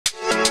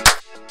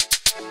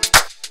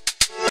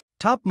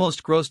Top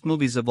most grossed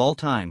movies of all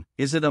time.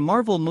 Is it a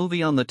Marvel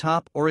movie on the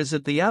top or is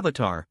it the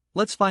Avatar?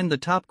 Let's find the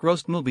top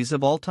grossed movies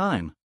of all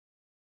time.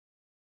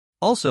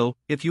 Also,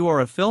 if you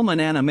are a film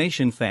and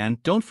animation fan,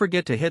 don't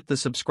forget to hit the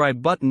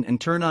subscribe button and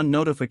turn on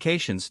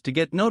notifications to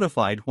get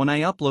notified when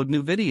I upload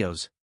new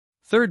videos.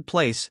 Third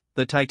place,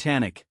 The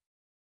Titanic.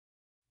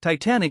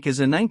 Titanic is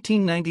a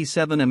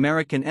 1997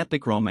 American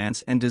epic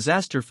romance and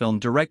disaster film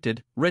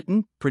directed,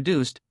 written,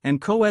 produced,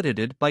 and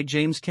co-edited by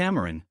James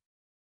Cameron.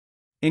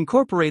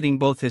 Incorporating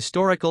both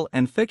historical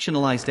and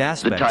fictionalized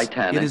aspects,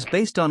 it is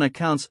based on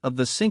accounts of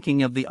the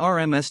sinking of the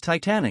RMS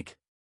Titanic.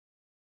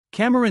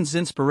 Cameron's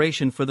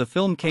inspiration for the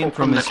film came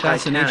from his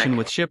fascination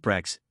with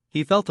shipwrecks.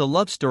 He felt a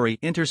love story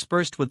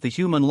interspersed with the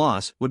human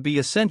loss would be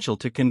essential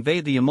to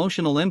convey the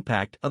emotional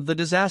impact of the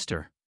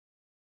disaster.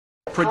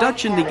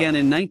 Production began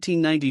in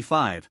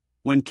 1995,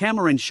 when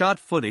Cameron shot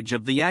footage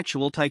of the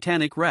actual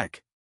Titanic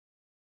wreck.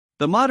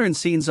 The modern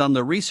scenes on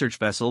the research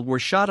vessel were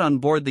shot on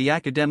board the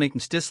academic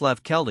Mstislav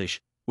Keldysh,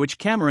 which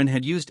Cameron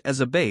had used as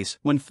a base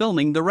when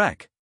filming the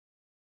wreck.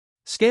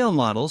 Scale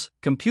models,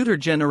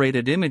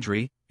 computer-generated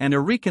imagery, and a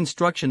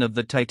reconstruction of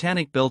the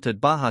Titanic built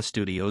at Baja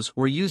Studios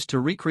were used to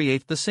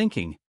recreate the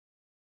sinking.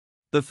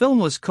 The film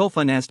was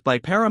co-financed by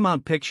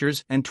Paramount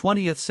Pictures and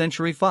 20th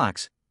Century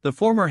Fox. The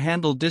former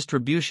handled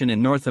distribution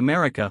in North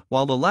America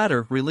while the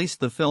latter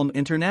released the film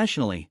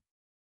internationally.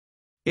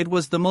 It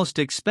was the most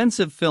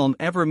expensive film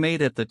ever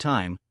made at the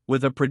time,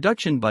 with a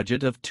production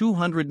budget of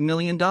 $200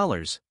 million.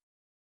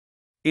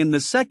 In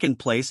the second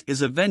place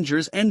is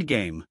Avengers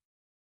Endgame.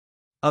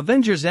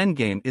 Avengers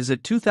Endgame is a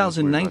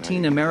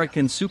 2019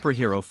 American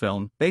superhero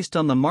film based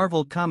on the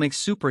Marvel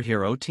Comics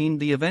superhero team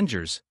The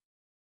Avengers.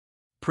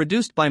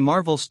 Produced by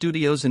Marvel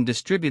Studios and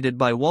distributed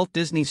by Walt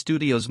Disney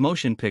Studios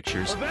Motion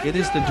Pictures, it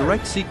is the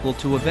direct sequel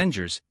to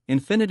Avengers: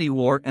 Infinity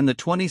War and the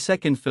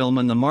 22nd film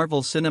in the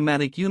Marvel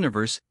Cinematic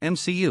Universe,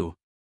 MCU.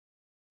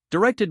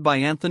 Directed by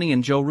Anthony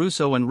and Joe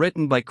Russo and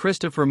written by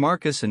Christopher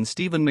Marcus and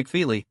Stephen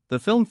McFeely, the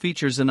film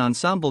features an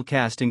ensemble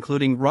cast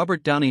including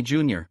Robert Downey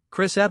Jr.,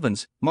 Chris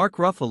Evans, Mark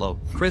Ruffalo,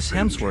 Chris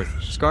Hemsworth,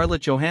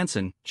 Scarlett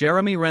Johansson,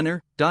 Jeremy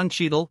Renner, Don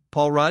Cheadle,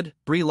 Paul Rudd,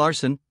 Brie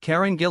Larson,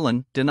 Karen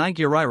Gillan, Denai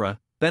Gurira,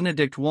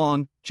 Benedict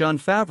Wong, Jon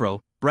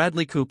Favreau,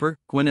 Bradley Cooper,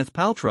 Gwyneth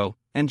Paltrow,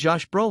 and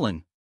Josh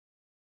Brolin.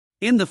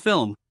 In the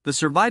film, the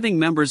surviving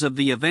members of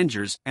the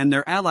Avengers and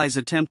their allies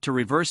attempt to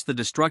reverse the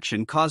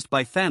destruction caused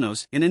by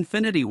Thanos in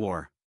Infinity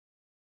War.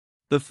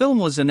 The film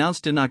was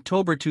announced in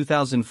October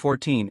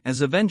 2014 as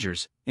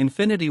Avengers: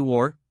 Infinity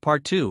War,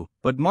 Part 2,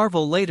 but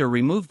Marvel later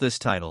removed this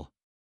title.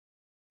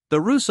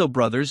 The Russo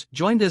brothers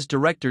joined as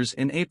directors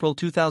in April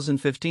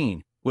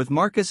 2015, with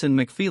Marcus and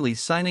McFeely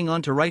signing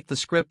on to write the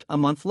script a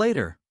month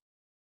later.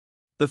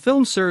 The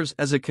film serves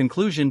as a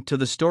conclusion to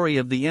the story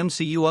of the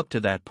MCU up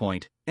to that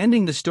point,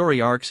 ending the story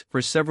arcs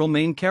for several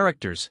main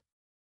characters.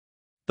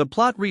 The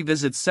plot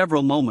revisits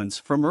several moments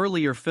from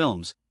earlier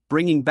films,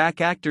 bringing back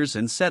actors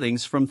and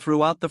settings from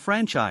throughout the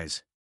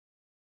franchise.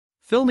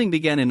 Filming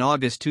began in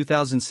August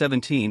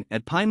 2017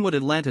 at Pinewood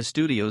Atlanta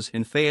Studios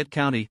in Fayette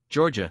County,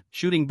 Georgia,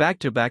 shooting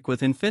back-to-back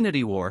with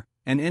Infinity War,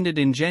 and ended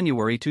in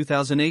January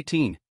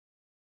 2018.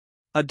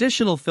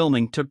 Additional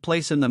filming took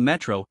place in the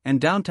metro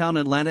and downtown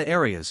Atlanta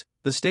areas,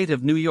 the state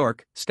of New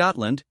York,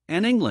 Scotland,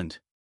 and England.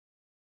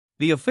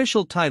 The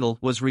official title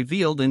was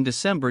revealed in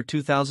December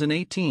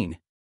 2018.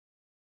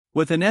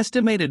 With an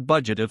estimated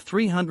budget of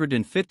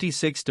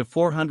 $356 to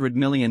 $400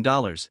 million,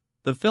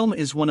 the film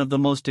is one of the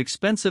most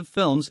expensive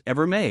films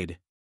ever made.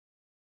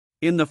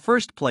 In the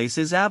first place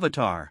is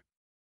Avatar.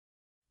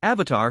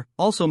 Avatar,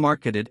 also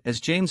marketed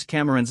as James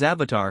Cameron's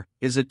Avatar,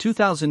 is a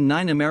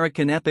 2009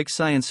 American epic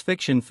science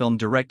fiction film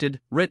directed,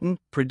 written,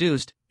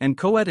 produced, and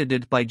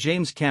co-edited by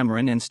James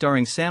Cameron and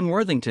starring Sam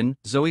Worthington,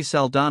 Zoe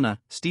Saldana,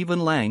 Stephen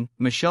Lang,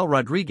 Michelle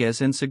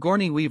Rodriguez and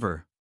Sigourney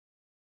Weaver.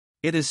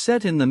 It is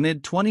set in the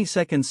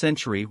mid-22nd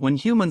century when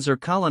humans are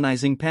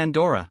colonizing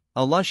Pandora,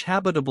 a lush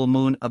habitable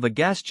moon of a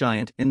gas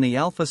giant in the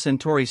Alpha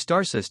Centauri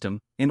star system,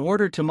 in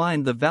order to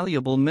mine the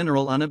valuable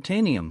mineral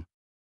unobtainium.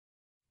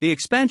 The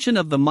expansion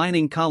of the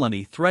mining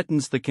colony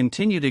threatens the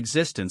continued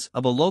existence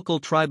of a local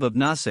tribe of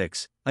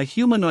Nausicaa, a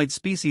humanoid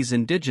species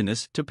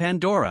indigenous to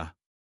Pandora.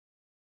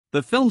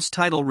 The film's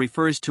title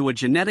refers to a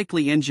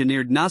genetically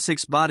engineered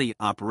Nausicaa body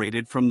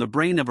operated from the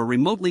brain of a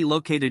remotely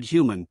located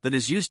human that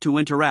is used to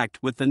interact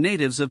with the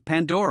natives of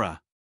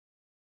Pandora.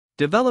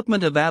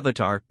 Development of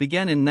Avatar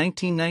began in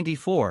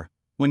 1994,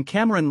 when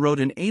Cameron wrote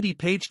an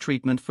 80-page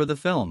treatment for the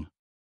film.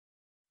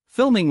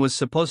 Filming was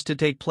supposed to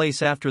take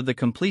place after the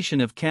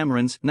completion of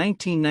Cameron's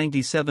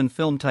 1997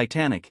 film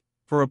Titanic,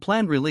 for a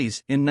planned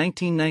release in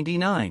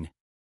 1999.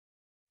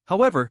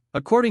 However,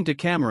 according to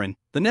Cameron,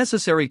 the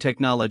necessary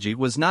technology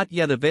was not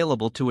yet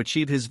available to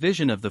achieve his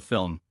vision of the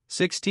film.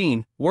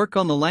 16. Work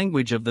on the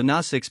language of the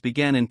Nausicaa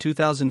began in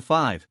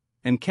 2005,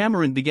 and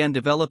Cameron began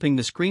developing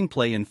the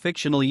screenplay and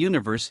fictional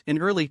universe in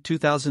early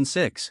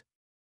 2006.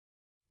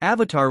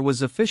 Avatar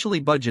was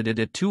officially budgeted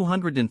at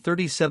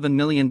 $237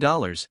 million,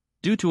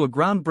 due to a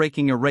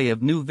groundbreaking array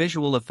of new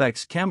visual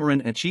effects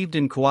Cameron achieved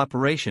in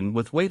cooperation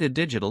with Weta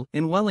Digital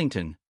in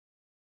Wellington.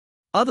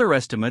 Other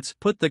estimates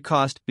put the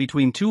cost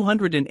between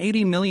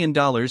 $280 million and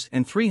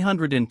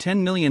 $310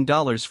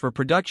 million for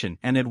production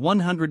and at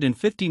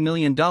 $150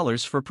 million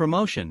for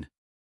promotion.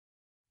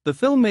 The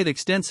film made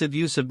extensive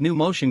use of new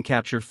motion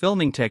capture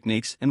filming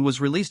techniques and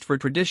was released for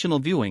traditional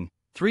viewing,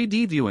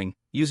 3D viewing,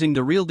 using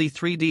the RealD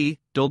 3D,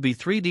 Dolby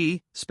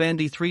 3D,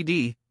 SpanD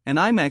 3D, and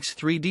IMAX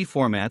 3D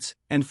formats,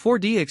 and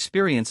 4D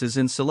experiences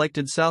in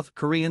selected South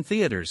Korean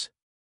theaters.